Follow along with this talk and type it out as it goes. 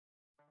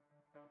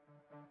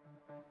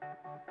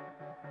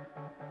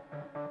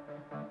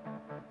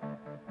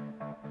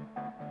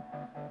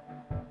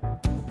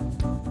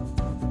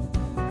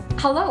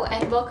Hello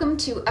and welcome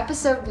to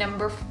episode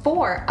number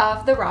 4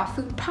 of the Raw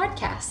Food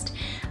Podcast.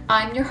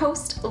 I'm your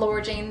host,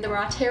 Laura Jane the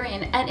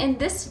Rawtarian, and in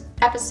this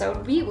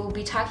episode we will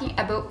be talking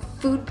about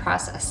food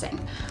processing.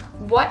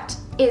 What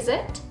is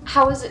it?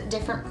 How is it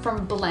different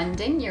from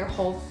blending your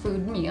whole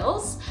food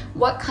meals?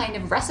 What kind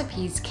of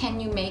recipes can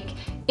you make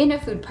in a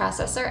food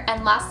processor?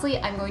 And lastly,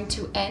 I'm going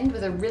to end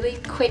with a really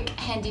quick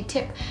handy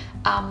tip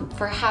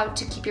for how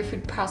to keep your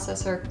food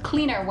processor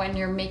cleaner when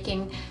you're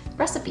making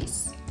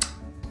recipes.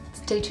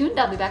 Stay tuned,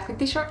 I'll be back with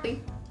you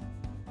shortly.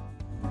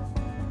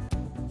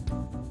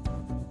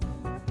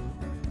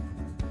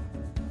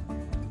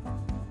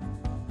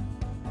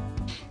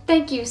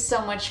 Thank you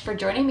so much for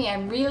joining me.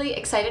 I'm really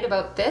excited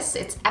about this.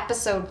 It's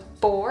episode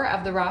 4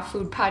 of the Raw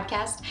Food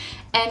Podcast,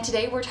 and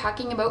today we're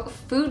talking about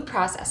food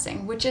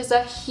processing, which is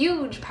a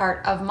huge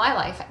part of my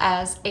life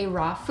as a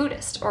raw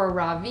foodist or a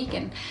raw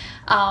vegan.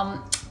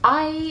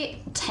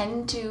 I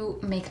tend to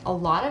make a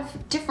lot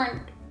of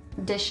different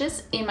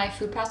dishes in my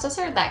food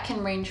processor that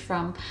can range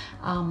from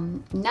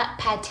nut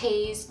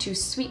pâtés to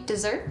sweet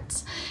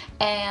desserts,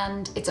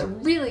 and it's a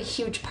really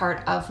huge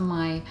part of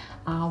my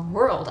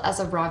world as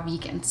a raw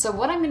vegan. So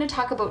what I'm going to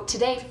talk about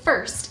today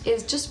first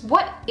is just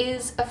what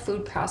is a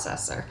food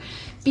processor.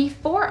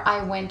 Before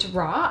I went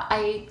raw,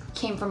 I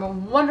came from a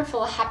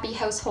wonderful, happy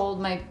household.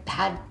 My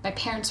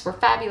parents were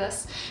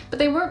fabulous, but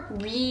they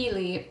weren't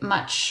really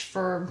much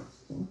for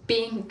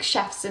being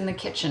chefs in the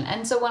kitchen.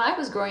 And so when I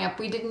was growing up,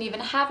 we didn't even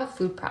have a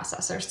food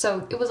processor.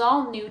 So it was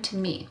all new to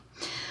me.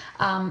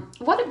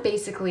 What it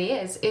basically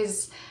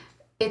is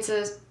it's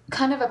a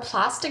kind of a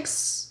plastic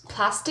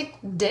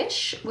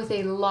dish with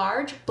a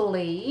large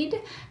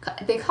blade.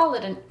 They call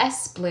it an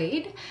S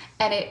blade,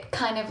 and it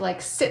kind of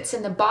like sits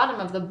in the bottom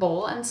of the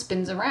bowl and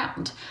spins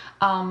around.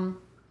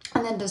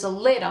 And then there's a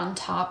lid on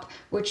top,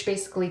 which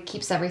basically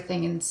keeps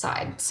everything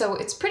inside. So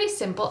it's pretty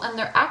simple, and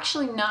they're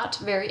actually not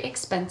very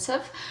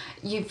expensive.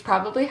 You've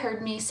probably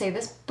heard me say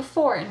this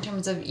before in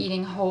terms of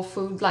eating whole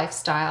food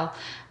lifestyle,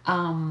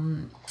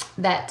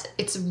 that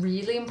it's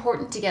really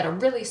important to get a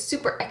really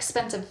super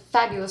expensive,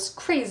 fabulous,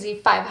 crazy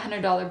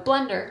 $500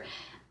 blender,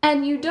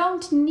 and you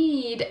don't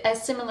need a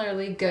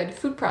similarly good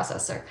food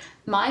processor.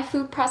 My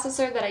food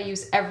processor that I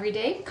use every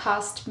day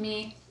cost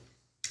me,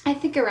 I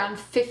think, around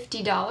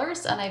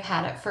 $50, and I've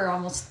had it for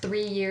almost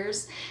 3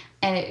 years,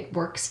 and it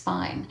works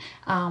fine.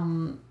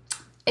 And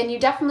you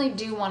definitely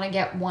do want to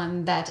get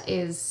one that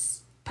is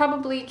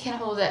probably can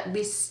hold at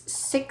least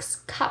 6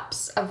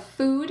 cups of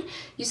food.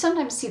 You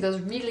sometimes see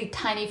those really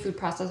tiny food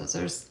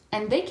processors,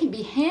 and they can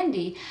be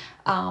handy,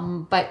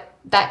 but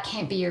that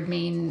can't be your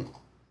main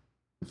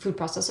food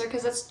processor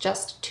because it's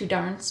just too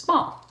darn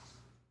small.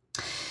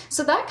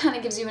 So that kind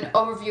of gives you an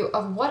overview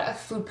of what a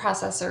food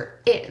processor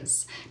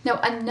is. Now,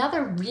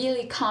 another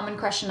really common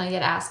question I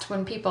get asked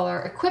when people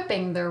are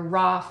equipping their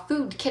raw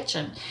food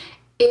kitchen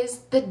is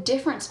the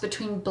difference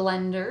between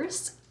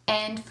blenders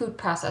and food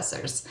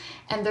processors.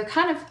 And they're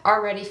kind of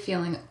already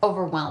feeling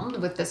overwhelmed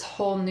with this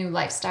whole new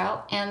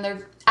lifestyle, and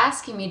they're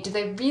asking me, do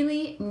they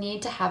really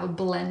need to have a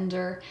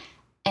blender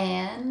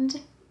and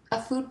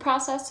a food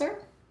processor?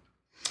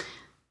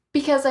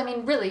 Because, I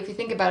mean, really, if you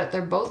think about it,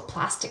 they're both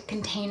plastic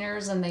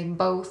containers, and they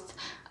both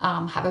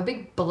have a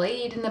big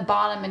blade in the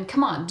bottom, and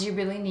come on, do you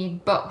really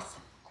need both?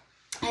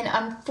 And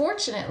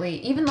unfortunately,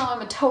 even though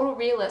I'm a total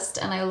realist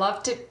and I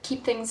love to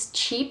keep things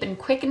cheap and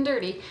quick and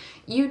dirty,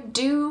 you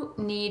do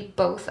need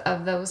both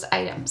of those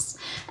items.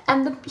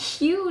 And the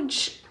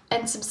huge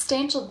and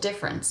substantial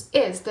difference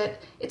is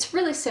that it's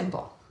really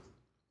simple.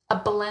 A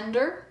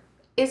blender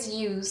is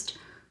used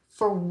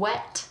for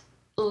wet,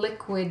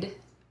 liquid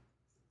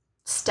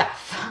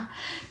stuff.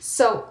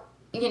 So,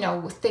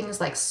 with things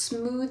like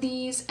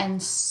smoothies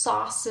and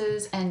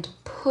sauces and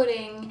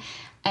pudding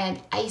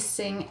and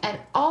icing and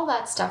all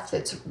that stuff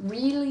that's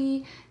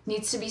really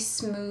needs to be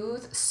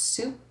smooth,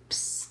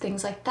 soups,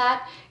 things like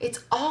that. It's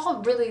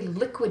all really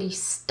liquidy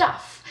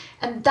stuff,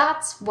 and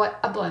that's what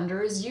a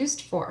blender is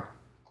used for.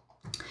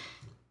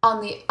 On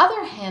the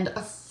other hand,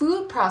 a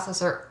food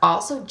processor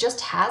also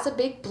just has a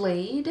big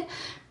blade,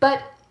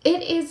 but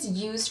it is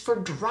used for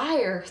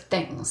drier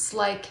things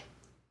like,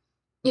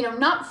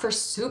 not for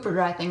super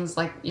dry things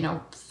like,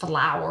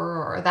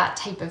 flour or that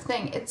type of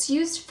thing. It's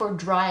used for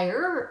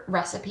drier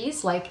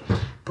recipes like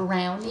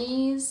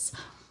brownies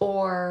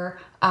or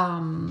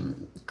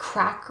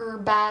cracker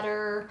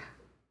batter,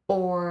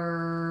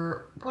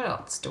 or what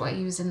else do I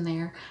use in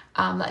there?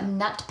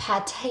 Nut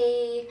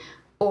pâté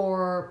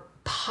or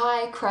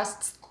pie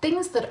crusts,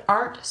 things that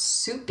aren't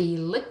soupy,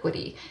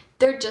 liquidy.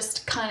 They're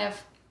just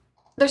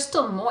they're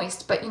still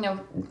moist, but, a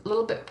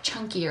little bit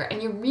chunkier,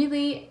 and you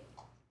really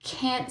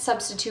can't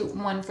substitute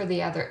one for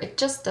the other. It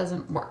just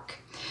doesn't work.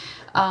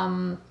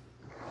 So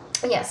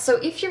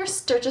if you're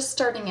just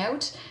starting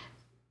out,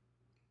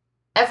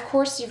 Of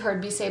course, you've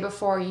heard me say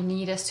before, you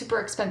need a super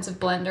expensive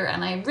blender,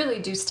 and I really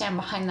do stand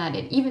behind that.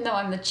 And even though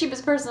I'm the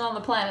cheapest person on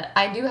the planet,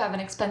 I do have an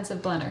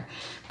expensive blender.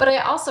 But I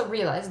also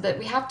realize that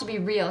we have to be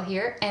real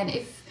here, and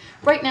if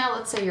right now,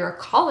 let's say you're a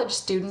college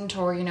student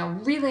or,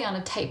 really on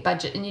a tight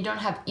budget and you don't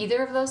have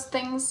either of those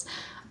things,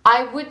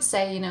 I would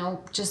say,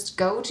 just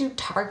go to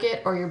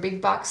Target or your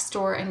big box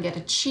store and get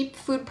a cheap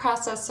food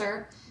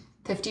processor,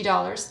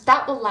 $50.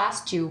 That will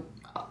last you.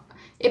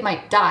 It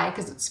might die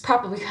because it's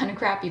probably kind of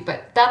crappy,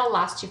 but that'll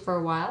last you for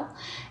a while.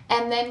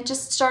 And then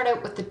just start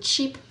out with the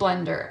cheap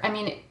blender. I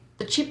mean,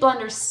 the cheap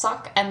blenders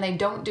suck and they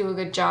don't do a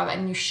good job,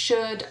 and you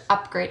should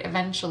upgrade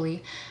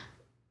eventually.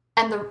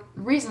 And the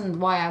reason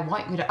why I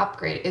want you to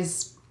upgrade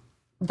is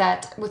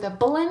that with a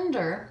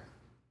blender,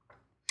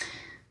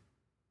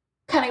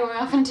 kind of going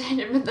off on a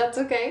tangent, but that's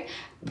okay.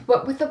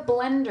 But with a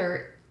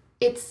blender,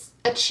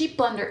 a cheap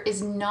blender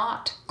is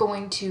not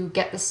going to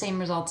get the same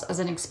results as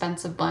an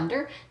expensive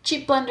blender.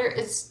 Cheap blender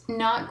is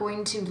not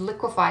going to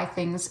liquefy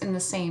things to the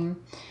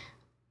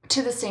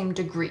same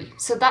degree.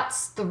 So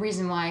that's the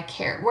reason why I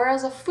care.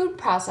 Whereas a food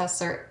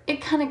processor,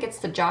 it kind of gets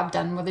the job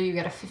done, whether you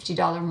get a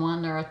 $50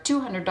 one or a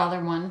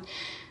 $200 one.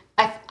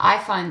 I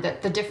find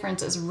that the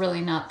difference is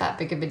really not that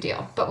big of a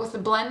deal. But with a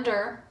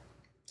blender,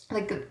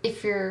 like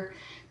if you're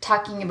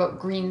talking about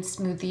green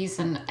smoothies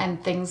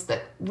and things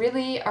that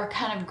really are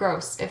kind of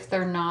gross if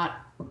they're not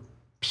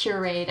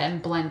pureed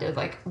and blended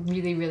like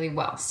really, really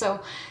well.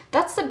 So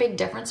that's the big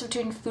difference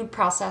between food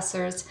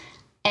processors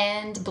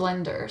and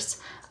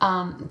blenders.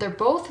 They're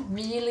both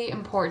really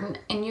important,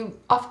 and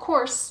of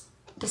course,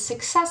 the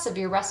success of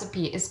your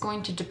recipe is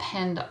going to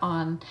depend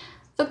on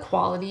the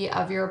quality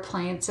of your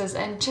appliances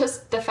and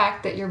just the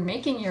fact that you're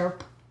making your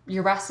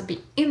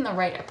recipe in the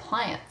right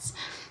appliance.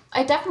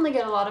 I definitely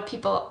get a lot of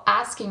people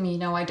asking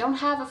me, I don't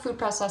have a food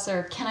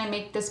processor. Can I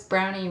make this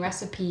brownie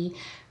recipe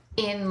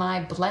in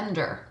my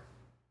blender?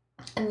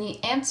 And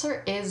the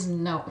answer is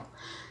no.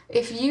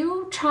 If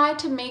you try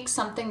to make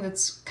something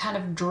that's kind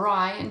of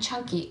dry and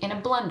chunky in a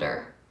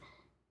blender,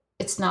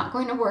 it's not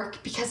going to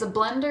work, because a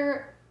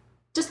blender,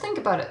 just think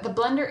about it, the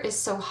blender is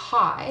so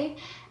high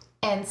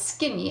and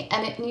skinny,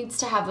 and it needs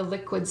to have the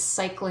liquids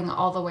cycling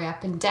all the way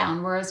up and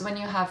down. Whereas when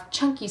you have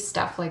chunky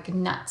stuff like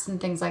nuts and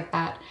things like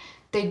that,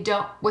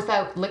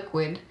 without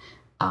liquid,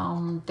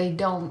 they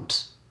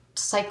don't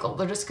cycle.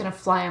 They're just going to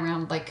fly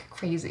around like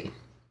crazy.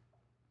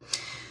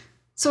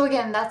 So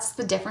again, that's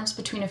the difference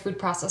between a food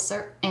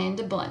processor and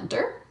a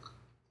blender.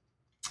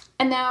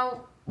 And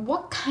now,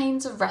 what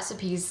kinds of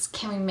recipes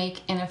can we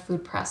make in a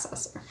food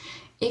processor?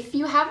 If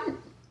you haven't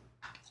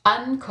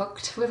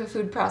uncooked with a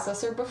food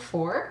processor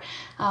before,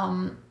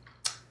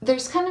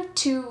 there's kind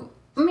of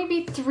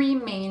maybe three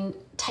main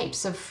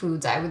types of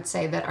foods, I would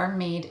say, that are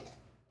made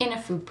in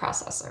a food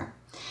processor.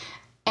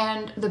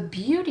 And the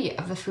beauty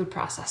of the food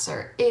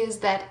processor is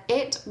that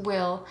it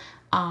will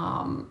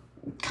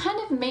kind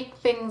of make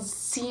things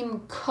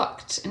seem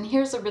cooked. And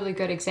here's a really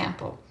good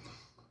example.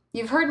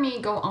 You've heard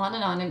me go on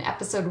and on in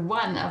episode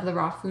 1 of the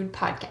Raw Food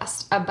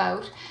Podcast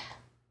about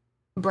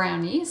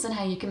brownies and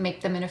how you can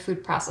make them in a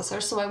food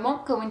processor. So I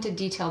won't go into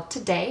detail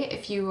today.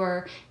 If you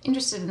are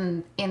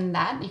interested in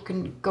that, you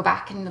can go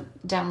back and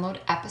download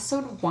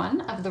episode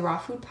 1 of the Raw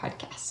Food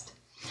Podcast.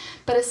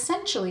 But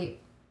essentially,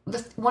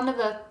 one of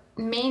the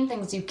main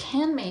things you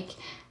can make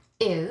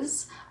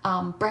is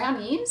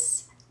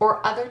brownies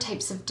or other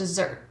types of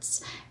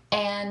desserts.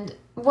 And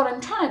what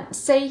I'm trying to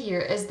say here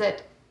is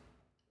that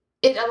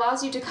it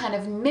allows you to kind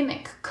of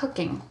mimic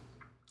cooking.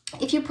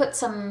 If you put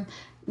some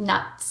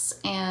nuts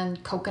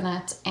and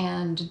coconut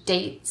and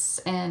dates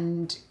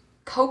and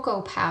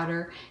cocoa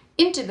powder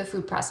into the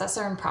food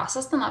processor and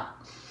process them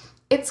up,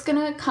 it's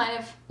gonna kind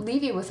of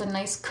leave you with a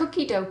nice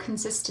cookie dough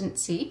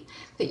consistency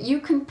that you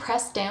can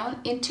press down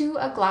into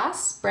a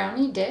glass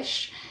brownie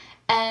dish.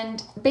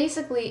 And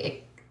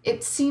basically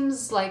it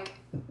seems like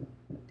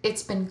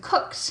it's been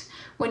cooked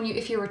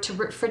if you were to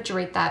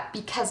refrigerate that,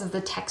 because of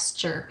the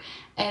texture.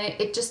 And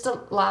it just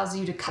allows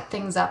you to cut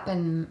things up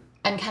and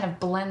kind of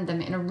blend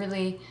them in a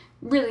really,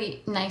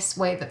 really nice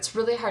way that's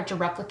really hard to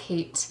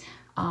replicate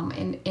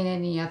in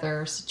any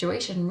other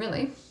situation,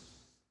 really.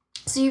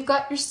 So you've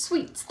got your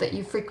sweets that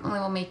you frequently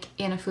will make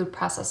in a food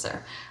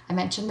processor. I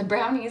mentioned the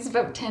brownies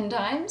about 10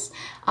 times.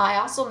 I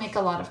also make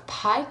a lot of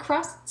pie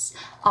crusts.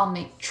 I'll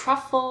make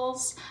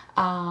truffles,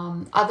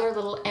 other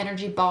little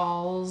energy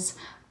balls,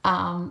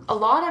 a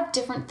lot of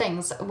different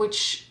things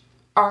which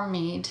are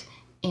made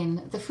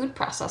in the food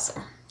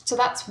processor. So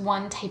that's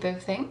one type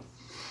of thing.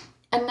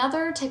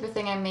 Another type of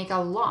thing I make a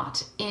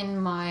lot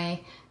in my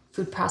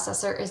food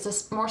processor is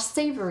this more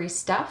savory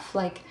stuff.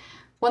 Like,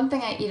 one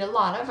thing I eat a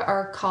lot of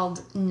are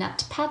called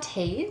nut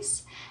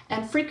pâtés,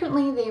 and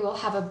frequently they will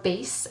have a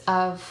base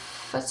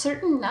of a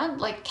certain nut,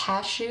 like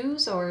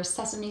cashews or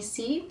sesame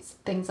seeds,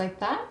 things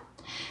like that.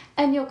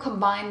 And you'll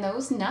combine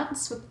those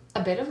nuts with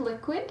a bit of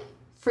liquid,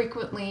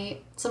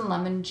 frequently some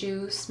lemon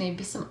juice,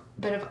 maybe some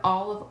bit of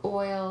olive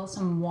oil,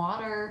 some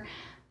water,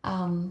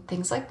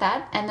 things like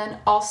that. And then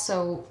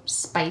also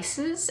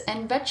spices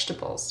and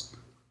vegetables.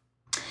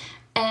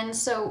 And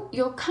so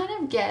you'll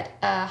kind of get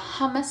a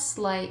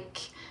hummus-like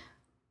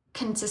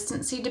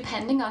consistency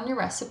depending on your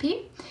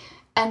recipe.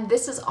 And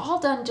this is all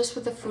done just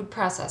with a food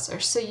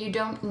processor, so you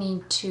don't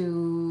need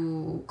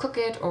to cook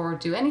it or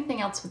do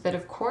anything else with it,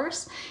 of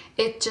course.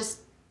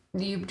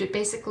 You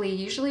basically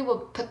usually will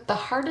put the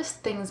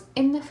hardest things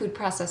in the food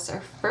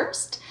processor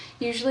first.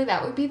 Usually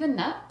that would be the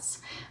nuts.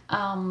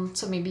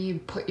 So maybe you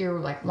put your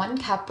 1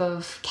 cup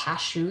of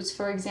cashews,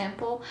 for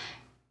example,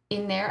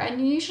 in there, and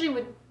you usually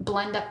would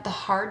blend up the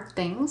hard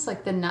things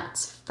like the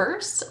nuts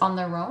first on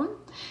their own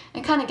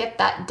and kind of get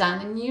that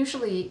done. And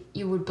usually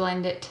you would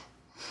blend it,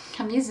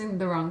 I'm using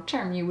the wrong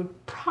term, you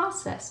would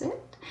process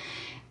it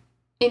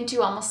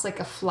into almost like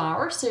a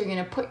flour. So you're going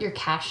to put your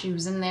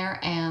cashews in there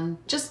and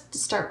just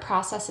start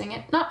processing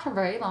it, not for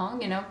very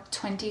long,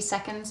 20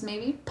 seconds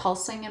maybe,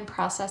 pulsing and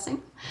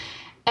processing.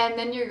 And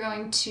then you're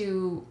going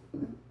to,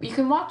 you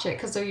can watch it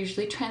because they're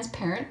usually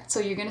transparent.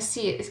 So you're going to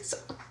see it's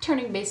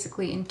turning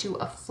basically into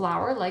a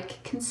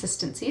flour-like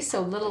consistency.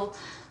 So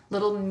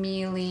little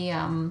mealy,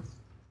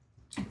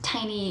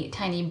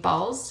 tiny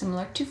balls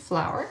similar to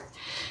flour.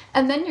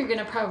 And then you're going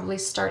to probably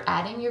start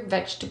adding your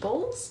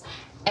vegetables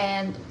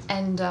and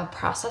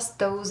process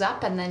those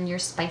up, and then your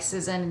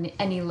spices and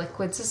any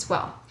liquids as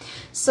well.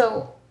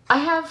 So I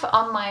have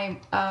on my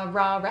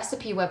raw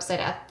recipe website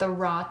at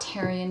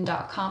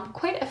therawtarian.com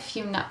quite a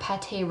few nut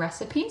pate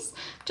recipes.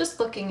 Just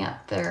looking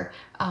at there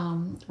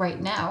right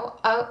now.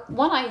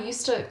 One I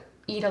used to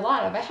eat a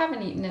lot of, I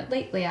haven't eaten it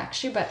lately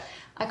actually, but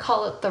I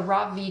call it the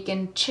raw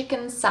vegan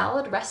chicken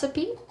salad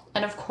recipe.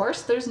 And of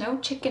course there's no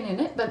chicken in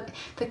it, but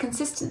the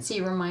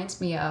consistency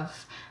reminds me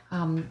of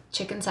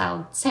chicken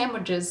salad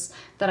sandwiches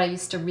that I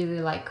used to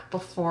really like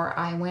before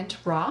I went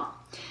raw.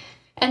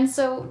 And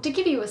so to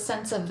give you a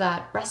sense of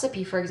that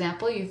recipe, for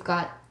example, you've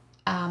got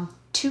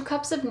 2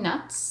 cups of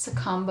nuts, a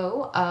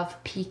combo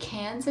of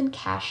pecans and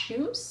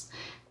cashews,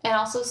 and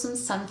also some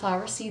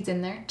sunflower seeds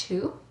in there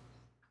too.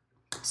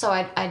 So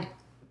I'd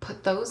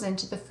put those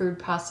into the food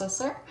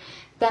processor.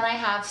 Then I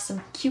have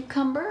some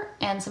cucumber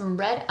and some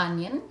red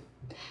onion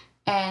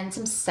and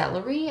some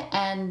celery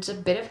and a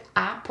bit of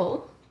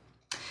apple.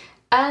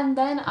 And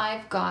then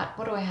I've got,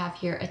 what do I have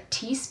here? A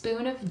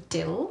teaspoon of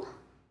dill,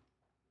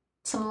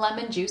 some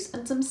lemon juice,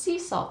 and some sea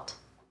salt.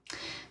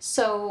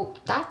 So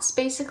that's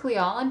basically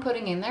all I'm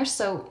putting in there.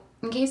 So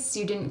in case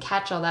you didn't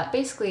catch all that,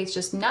 basically it's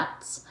just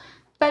nuts,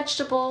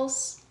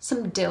 vegetables,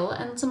 some dill,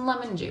 and some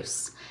lemon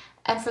juice.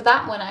 And for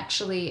that one,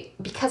 actually,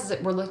 because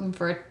we're looking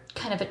for a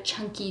kind of a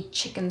chunky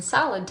chicken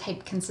salad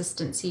type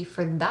consistency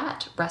for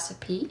that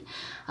recipe,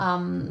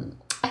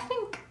 I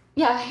think,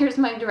 here's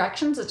my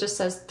directions. It just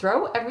says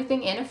throw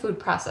everything in a food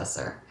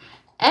processor.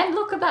 And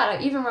look at that,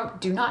 I even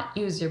wrote do not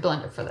use your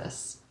blender for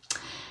this.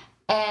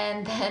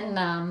 And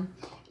then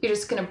you're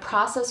just going to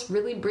process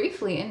really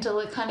briefly until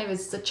it kind of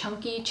is a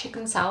chunky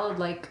chicken salad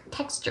like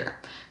texture.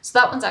 So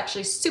that one's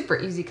actually super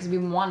easy because we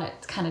want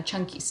it kind of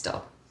chunky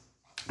still.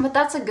 But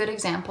that's a good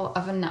example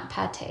of a nut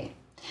pate.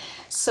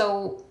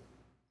 So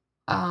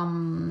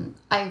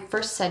I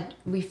first said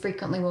we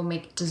frequently will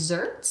make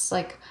desserts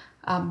like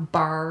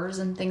bars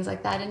and things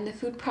like that in the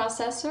food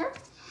processor.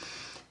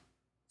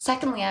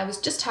 Secondly, I was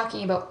just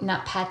talking about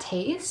nut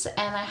pates,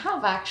 and I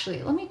have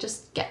actually, let me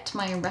just get to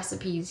my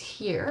recipes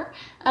here.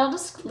 I'll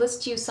just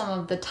list you some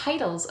of the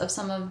titles of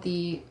some of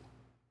these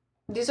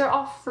are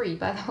all free,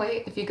 by the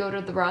way, if you go to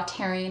the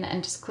Rawtarian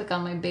and just click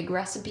on my big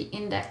recipe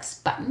index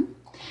button.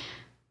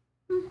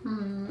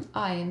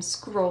 I am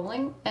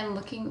scrolling and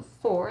looking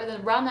for the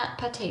raw nut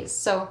pates.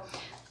 So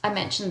I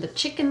mentioned the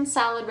chicken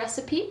salad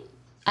recipe.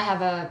 I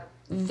have a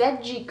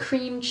veggie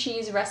cream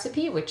cheese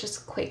recipe, which is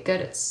quite good.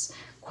 It's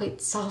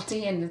quite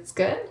salty and it's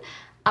good.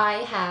 I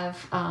have,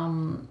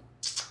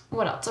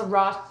 what else?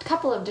 A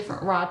couple of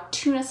different raw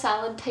tuna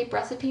salad type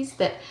recipes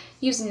that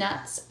use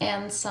nuts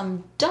and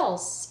some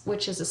dulse,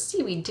 which is a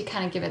seaweed, to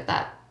kind of give it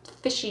that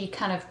fishy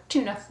kind of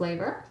tuna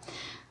flavor.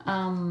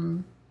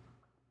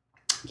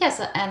 Yes,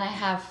 and I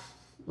have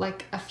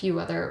like a few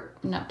other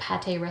nut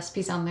pate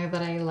recipes on there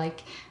that I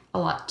like a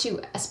lot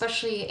too,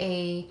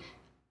 especially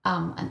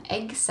an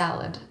egg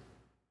salad.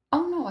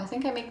 Oh no, I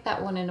think I make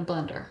that one in a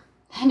blender.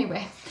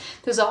 Anyway,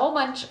 there's a whole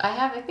bunch. I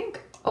have, I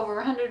think, over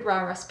 100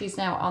 raw recipes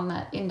now on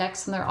that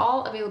index, and they're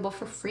all available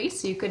for free,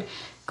 so you could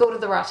go to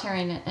the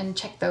Rawtarian and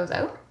check those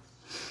out.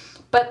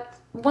 But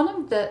one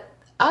of the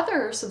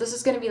other, so this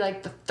is going to be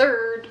like the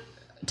third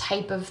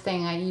type of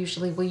thing I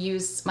usually will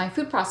use my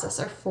food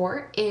processor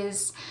for,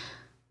 is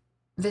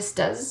this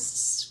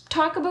does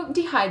talk about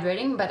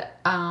dehydrating, but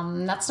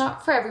that's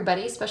not for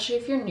everybody, especially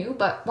if you're new.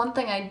 But one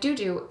thing I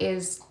do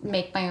is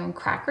make my own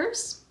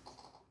crackers.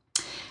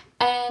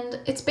 And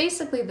it's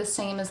basically the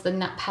same as the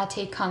nut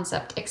pate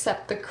concept,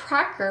 except the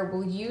cracker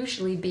will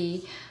usually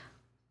be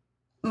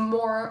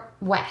more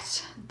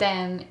wet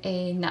than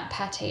a nut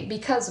pate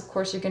because, of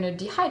course, you're going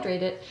to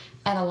dehydrate it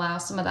and allow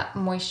some of that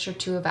moisture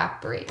to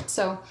evaporate.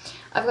 So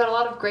I've got a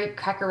lot of great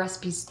cracker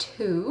recipes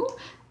too,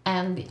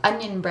 and the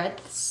onion bread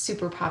is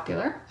super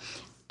popular,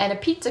 and a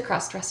pizza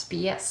crust recipe.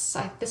 Yes,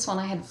 this one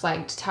I had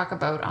flagged to talk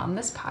about on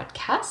this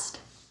podcast.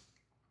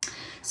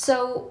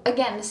 So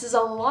again, this is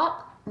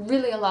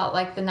really a lot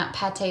like the nut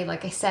pate.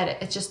 Like I said,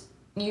 it just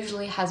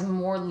usually has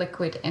more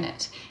liquid in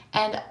it.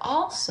 And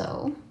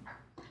also,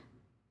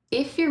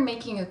 if you're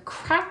making a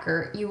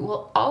cracker, you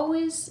will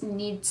always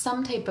need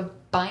some type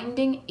of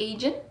binding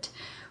agent,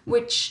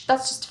 which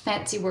that's just a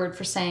fancy word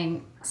for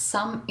saying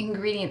some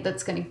ingredient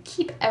that's going to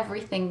keep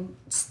everything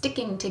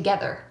sticking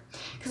together.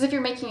 Because if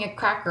you're making a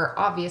cracker,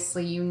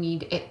 obviously you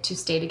need it to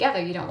stay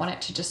together. You don't want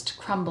it to just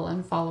crumble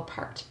and fall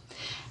apart.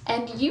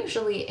 And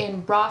usually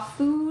in raw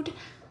food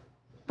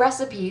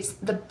recipes,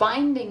 the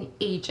binding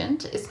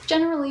agent is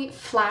generally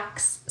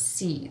flax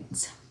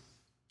seeds.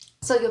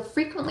 So you'll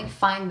frequently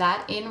find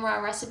that in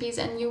raw recipes,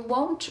 and you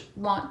won't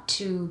want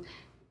to,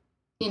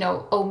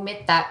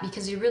 omit that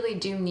because you really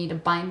do need a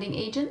binding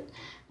agent.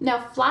 Now,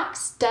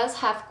 flax does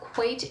have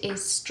quite a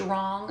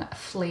strong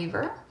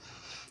flavor.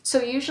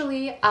 So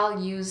usually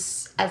I'll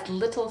use as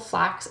little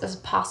flax as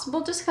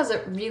possible just because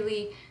it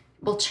really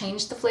will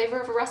change the flavor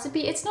of a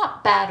recipe. It's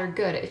not bad or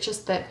good. It's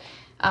just that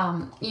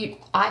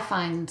I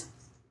find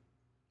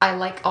I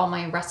like all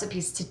my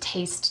recipes to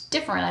taste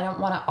different. I don't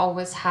want to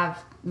always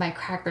have my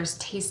crackers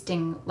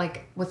tasting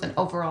like with an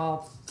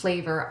overall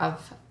flavor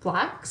of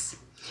flax.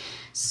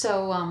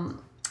 So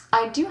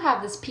I do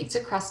have this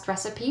pizza crust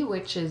recipe,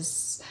 which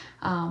is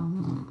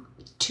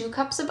 2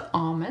 cups of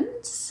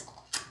almonds,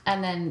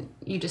 and then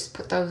you just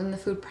put those in the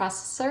food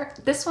processor.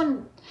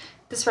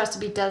 This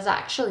recipe does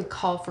actually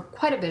call for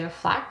quite a bit of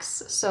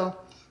flax. So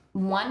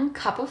 1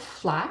 cup of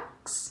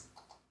flax,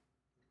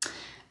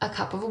 a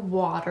cup of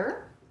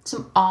water,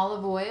 some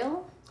olive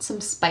oil,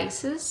 some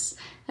spices,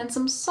 and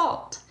some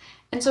salt.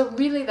 And so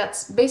really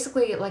that's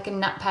basically like a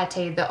nut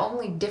pate. The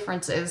only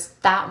difference is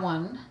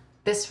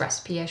this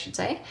recipe I should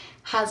say,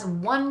 has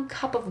 1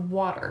 cup of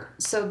water.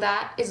 So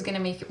that is going to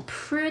make it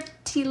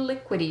pretty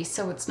liquidy.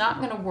 So it's not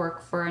going to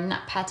work for a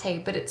nut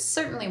pate, but it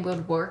certainly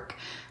would work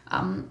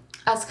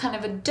as kind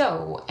of a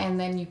dough, and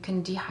then you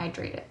can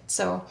dehydrate it.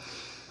 So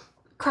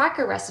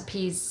cracker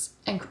recipes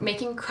and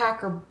making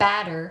cracker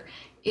batter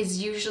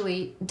is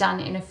usually done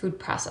in a food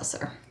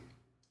processor.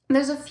 And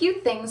there's a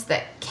few things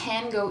that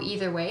can go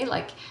either way,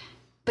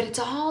 but it's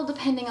all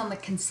depending on the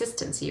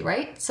consistency,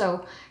 right?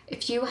 So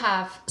if you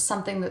have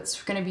something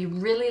that's going to be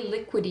really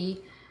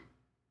liquidy,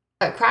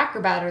 a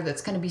cracker batter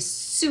that's going to be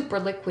super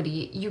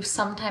liquidy, you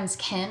sometimes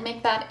can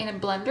make that in a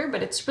blender,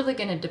 but it's really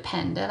going to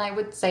depend. And I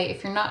would say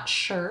if you're not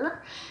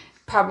sure,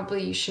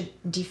 probably you should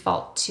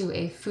default to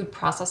a food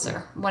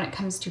processor when it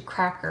comes to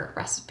cracker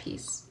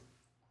recipes.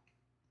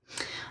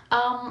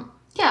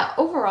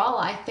 Overall,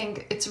 I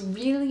think it's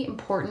really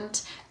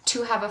important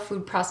to have a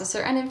food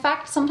processor. And in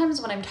fact,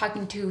 sometimes when I'm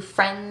talking to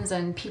friends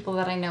and people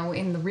that I know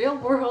in the real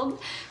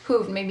world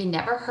who've maybe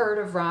never heard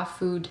of raw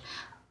food,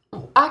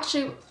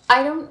 actually,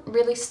 I don't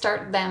really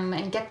start them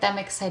and get them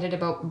excited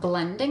about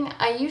blending.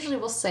 I usually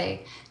will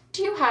say,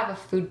 do you have a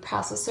food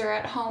processor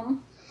at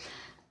home?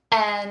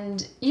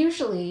 And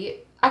usually,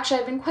 actually,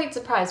 I've been quite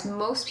surprised.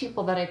 Most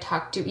people that I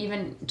talk to,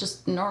 even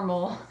just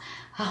normal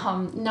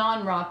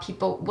non-raw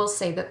people, will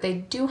say that they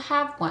do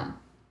have one.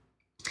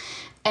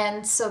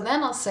 And so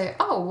then I'll say,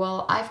 oh,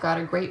 well, I've got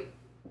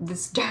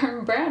this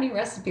darn brownie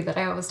recipe that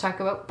I always talk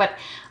about, but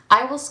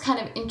I will kind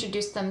of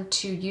introduce them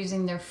to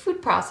using their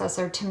food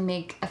processor to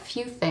make a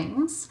few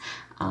things.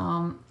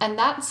 And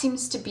that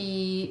seems to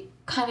be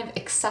kind of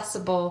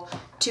accessible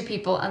to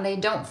people, and they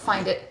don't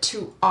find it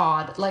too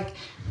odd.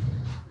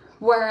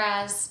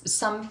 Whereas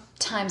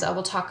sometimes I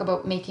will talk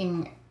about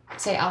making,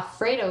 say, raw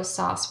Alfredo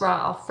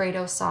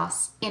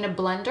sauce in a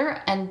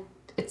blender, and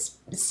it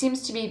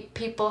seems to be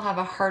people have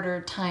a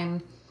harder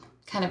time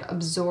kind of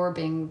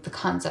absorbing the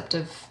concept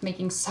of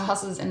making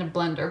sauces in a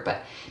blender,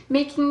 but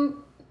making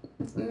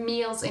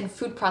meals in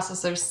food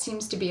processors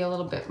seems to be a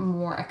little bit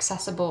more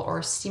accessible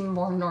or seem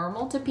more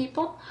normal to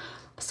people.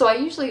 So I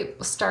usually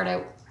start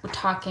out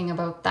talking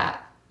about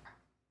that.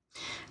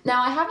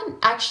 Now, I haven't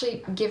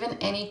actually given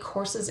any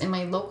courses in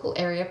my local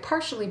area,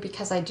 partially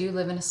because I do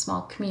live in a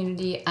small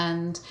community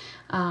and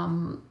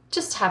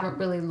just haven't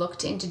really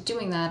looked into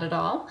doing that at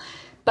all.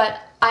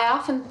 But I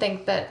often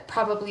think that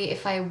probably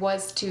if I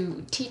was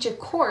to teach a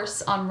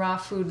course on raw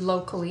food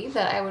locally,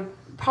 that I would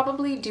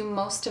probably do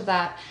most of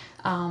that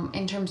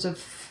in terms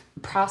of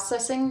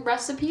processing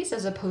recipes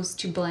as opposed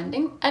to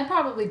blending. I'd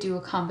probably do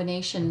a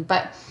combination,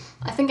 but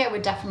I think I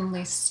would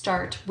definitely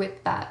start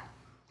with that.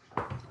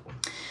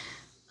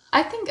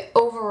 I think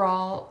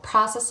overall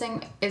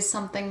processing is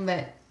something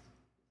that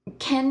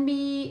can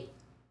be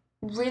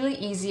really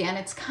easy, and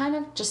it's kind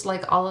of just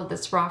like all of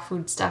this raw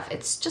food stuff.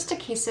 It's just a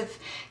case of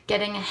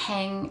getting a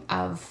hang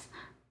of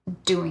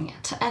doing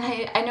it. And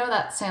I know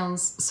that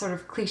sounds sort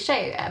of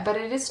cliche, but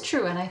it is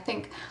true. And I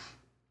think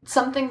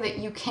something that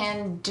you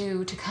can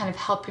do to kind of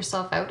help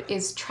yourself out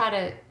is try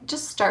to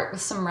just start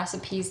with some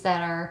recipes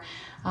that are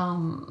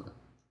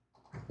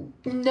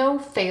no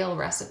fail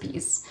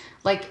recipes.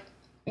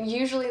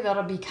 Usually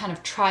that'll be kind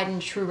of tried and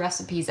true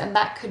recipes, and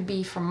that could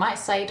be from my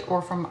site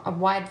or from a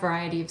wide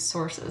variety of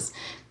sources.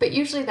 But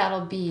usually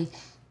that'll be,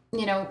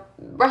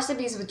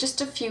 recipes with just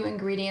a few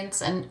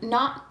ingredients and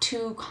not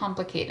too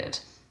complicated.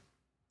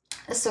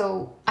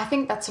 So I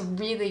think that's a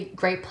really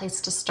great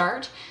place to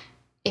start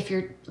if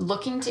you're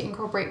looking to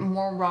incorporate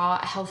more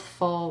raw,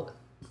 healthful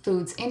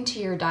foods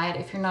into your diet,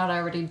 if you're not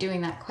already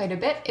doing that quite a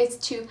bit, is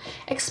to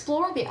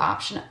explore the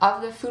option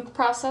of the food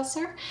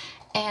processor.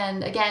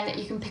 And again,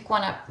 you can pick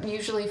one up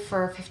usually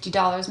for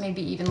 $50,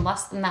 maybe even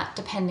less than that,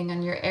 depending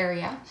on your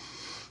area.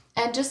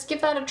 And just give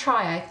that a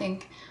try. I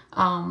think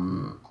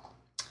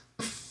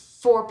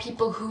for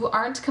people who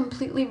aren't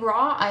completely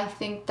raw, I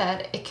think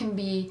that it can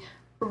be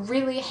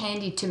really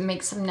handy to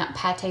make some nut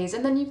pâtés,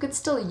 and then you could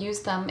still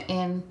use them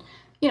in,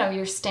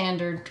 your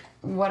standard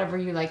whatever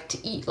you like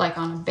to eat, like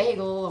on a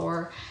bagel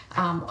or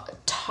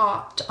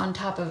topped on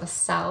top of a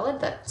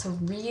salad. That's a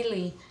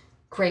really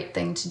great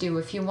thing to do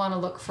if you want to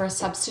look for a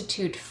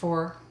substitute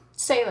for,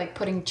 say, like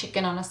putting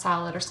chicken on a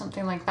salad or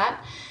something like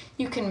that.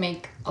 You can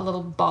make a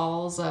little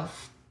balls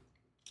of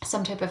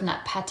some type of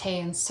nut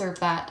pâté and serve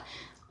that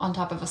on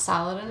top of a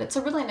salad, and it's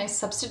a really nice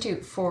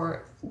substitute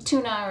for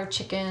tuna or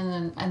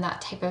chicken and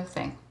that type of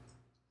thing.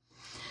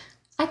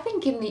 I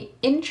think in the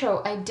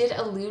intro I did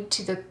allude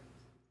to the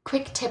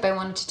quick tip I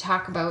wanted to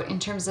talk about in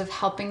terms of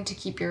helping to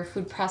keep your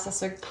food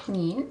processor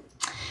clean.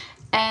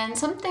 And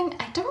something,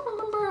 I don't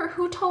remember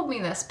who told me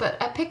this, but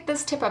I picked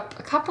this tip up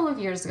a couple of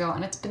years ago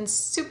and it's been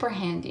super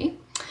handy.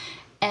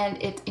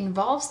 And it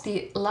involves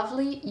the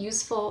lovely,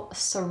 useful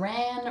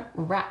saran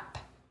wrap.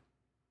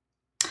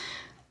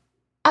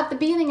 At the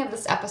beginning of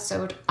this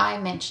episode, I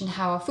mentioned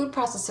how a food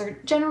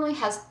processor generally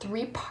has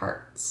 3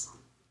 parts: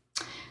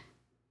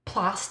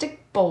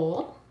 plastic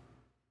bowl,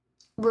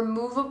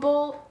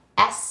 removable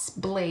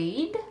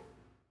S-blade,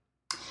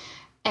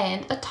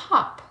 and a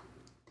top.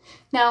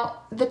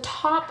 Now, the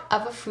top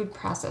of a food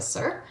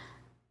processor,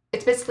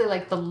 it's basically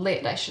like the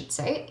lid, I should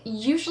say,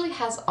 usually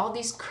has all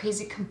these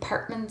crazy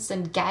compartments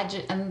and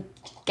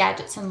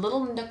gadgets and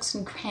little nooks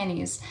and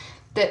crannies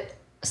that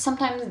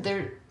sometimes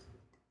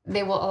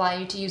they will allow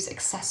you to use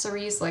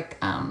accessories, like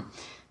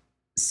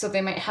so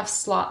they might have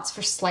slots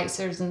for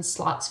slicers and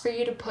slots for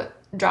you to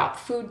drop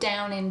food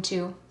down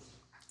into.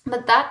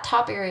 But that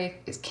top area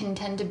can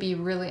tend to be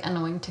really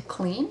annoying to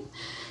clean.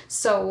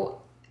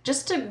 So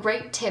just a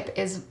great tip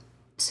is,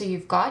 so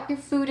you've got your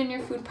food in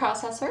your food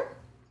processor.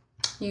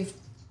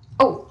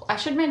 I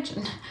should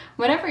mention,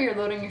 whenever you're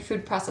loading your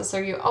food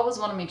processor, you always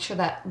want to make sure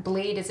that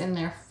blade is in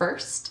there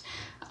first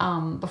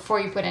before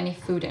you put any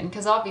food in,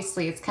 because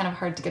obviously it's kind of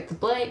hard to get the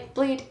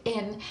blade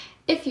in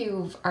if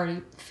you've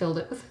already filled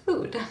it with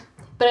food.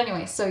 But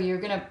anyway, so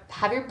you're going to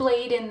have your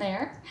blade in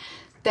there,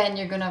 then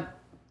you're going to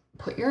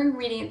put your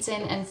ingredients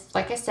in, and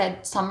like I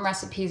said, some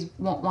recipes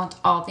won't want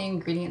all the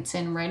ingredients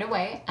in right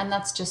away, and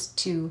that's just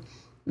to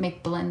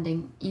make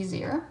blending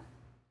easier,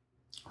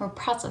 or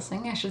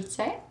processing, I should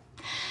say.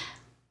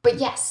 But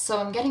yes, so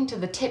I'm getting to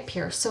the tip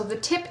here. So the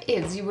tip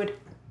is you would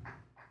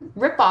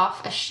rip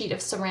off a sheet of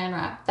saran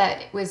wrap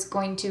that was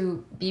going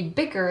to be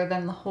bigger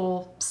than the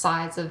whole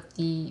size of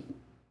the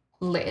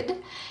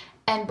lid,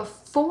 and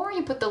before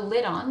you put the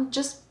lid on,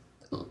 just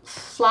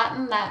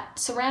flatten that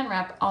saran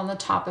wrap on the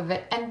top of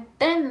it and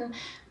then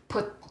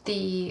put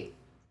the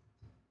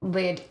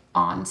lid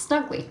on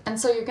snugly. And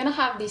so you're going to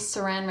have the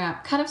saran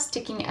wrap kind of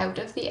sticking out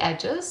of the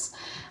edges.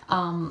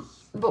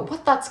 But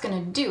what that's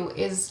going to do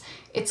is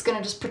it's going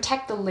to just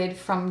protect the lid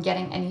from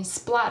getting any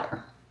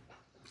splatter.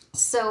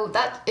 So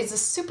that is a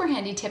super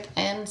handy tip,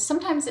 and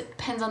sometimes it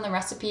depends on the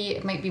recipe.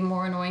 It might be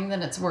more annoying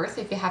than it's worth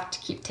if you have to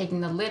keep taking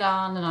the lid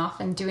on and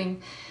off and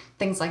doing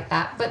things like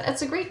that. But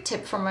it's a great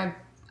tip for my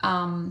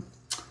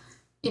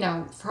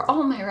for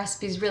all my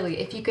recipes, really,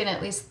 if you can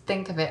at least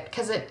think of it,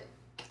 because it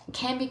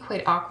can be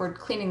quite awkward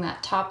cleaning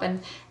that top,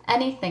 and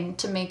anything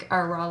to make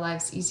our raw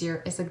lives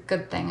easier is a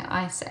good thing,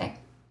 I say.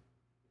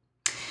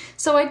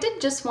 So I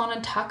did just want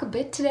to talk a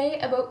bit today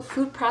about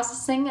food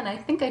processing, and I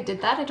think I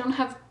did that. I don't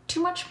have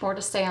too much more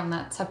to say on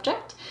that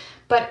subject,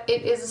 but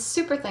it is a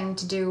super thing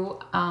to do.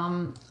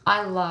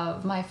 I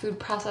love my food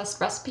processed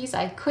recipes.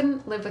 I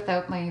couldn't live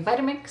without my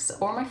Vitamix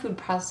or my food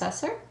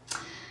processor.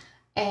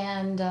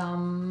 And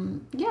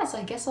yes,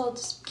 I guess I'll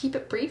just keep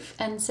it brief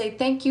and say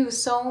thank you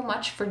so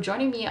much for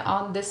joining me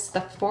on the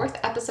 4th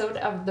episode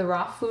of the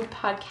Raw Food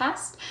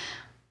Podcast.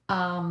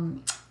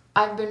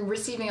 I've been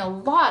receiving a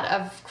lot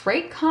of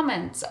great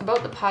comments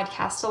about the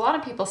podcast. A lot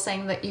of people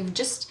saying that you've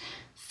just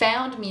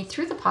found me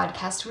through the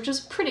podcast, which is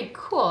pretty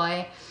cool.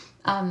 I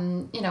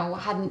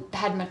hadn't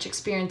had much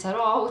experience at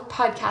all with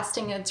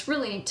podcasting, and it's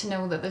really neat to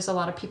know that there's a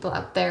lot of people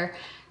out there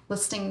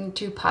listening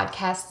to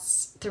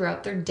podcasts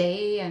throughout their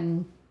day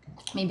and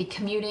maybe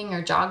commuting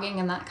or jogging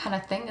and that kind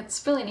of thing.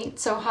 It's really neat.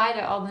 So hi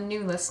to all the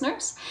new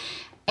listeners.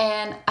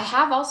 And I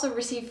have also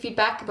received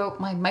feedback about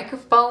my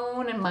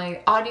microphone and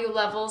my audio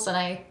levels, and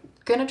I'm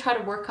going to try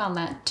to work on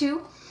that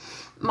too.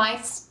 My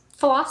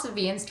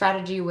philosophy and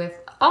strategy with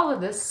all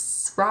of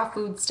this raw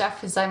food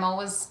stuff is I'm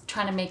always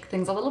trying to make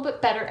things a little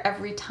bit better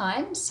every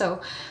time.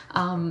 So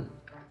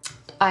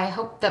I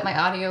hope that my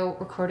audio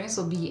recordings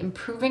will be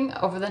improving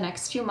over the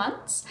next few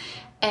months.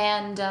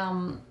 And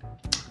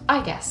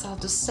I guess I'll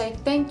just say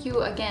thank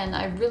you again.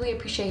 I really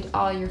appreciate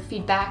all your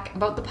feedback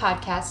about the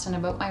podcast and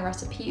about my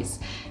recipes.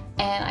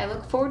 and I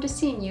look forward to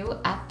seeing you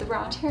at the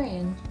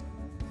Rawtarian.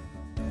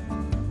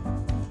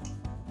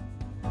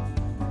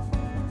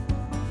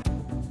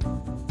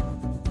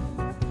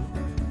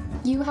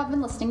 You have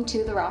been listening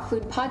to the Raw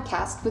Food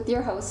Podcast with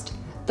your host,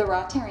 the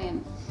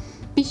Rawtarian.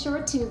 Be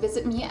sure to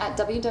visit me at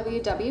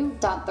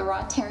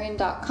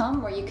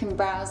www.therawtarian.com, where you can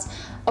browse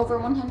over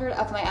 100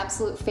 of my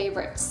absolute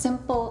favorite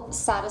simple,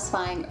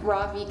 satisfying,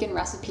 raw vegan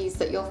recipes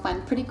that you'll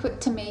find pretty quick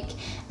to make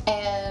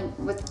and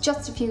with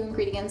just a few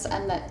ingredients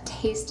and that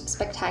taste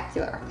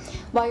spectacular.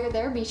 While you're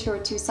there, be sure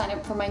to sign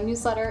up for my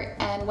newsletter,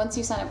 and once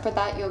you sign up for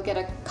that, you'll get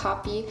a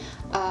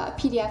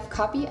PDF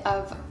copy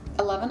of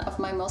 11 of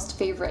my most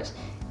favorite,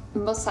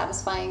 most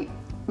satisfying,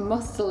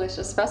 most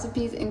delicious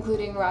recipes,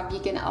 including raw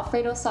vegan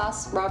Alfredo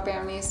sauce, raw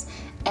berries,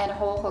 and a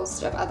whole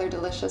host of other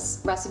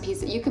delicious recipes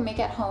that you can make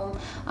at home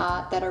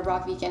that are raw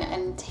vegan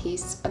and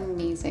taste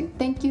amazing.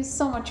 Thank you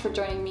so much for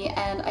joining me,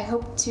 and I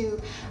hope to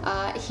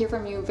hear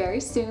from you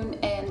very soon.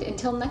 And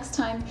until next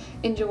time,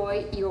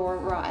 enjoy your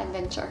raw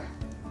adventure.